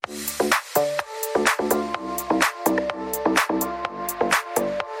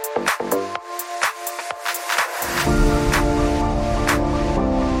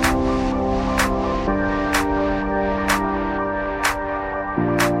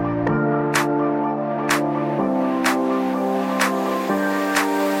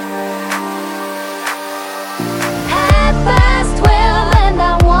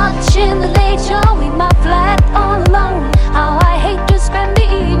late show in my flat all alone. How I hate to spend the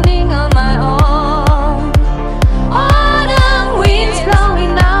evening on my own. Autumn winds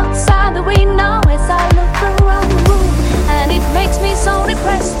blowing outside the window as I look around the room, and it makes me so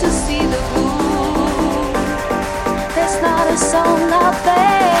depressed to see the moon. There's not a soul out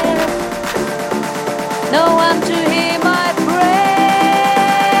there, no one to hear my prayer.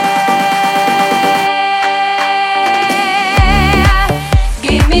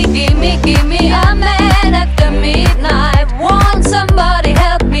 Give me a man after midnight. Won't somebody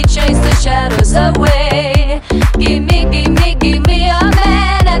help me chase the shadows away? Give me a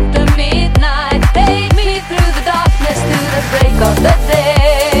man after midnight. Take me through the darkness to the break of the day.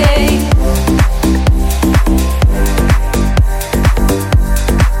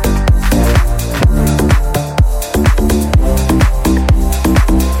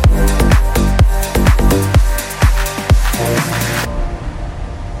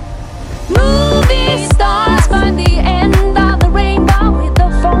 Movie stars find the end of the rainbow with a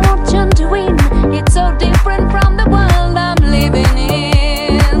fortune to win. It's so different from the world I'm living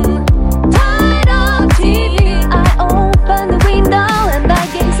in. Tired of TV, I open the window and I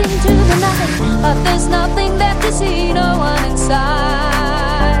gaze into the night, but there's nothing there to see, no one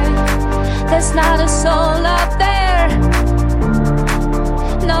inside. There's not a soul up there,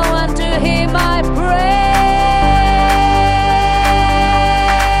 no one to hear my prayer.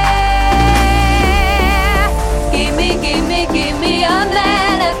 Give me a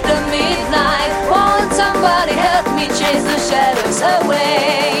man after midnight. Won't somebody help me chase the shadows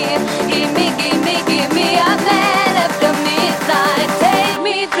away? Give me a man after midnight. Take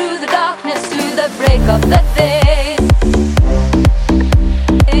me through the darkness to the break of the day.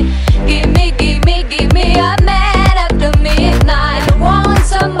 Give me a man after midnight. Won't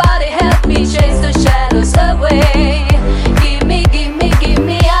somebody help me chase the shadows away? Give me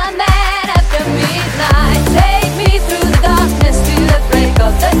a man after midnight. Take me through the darkness to the break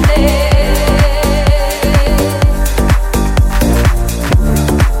of the day.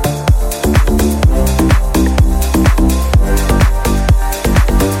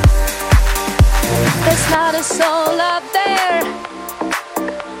 There's not a soul up there,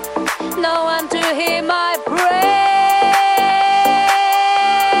 no one to hear my prayer.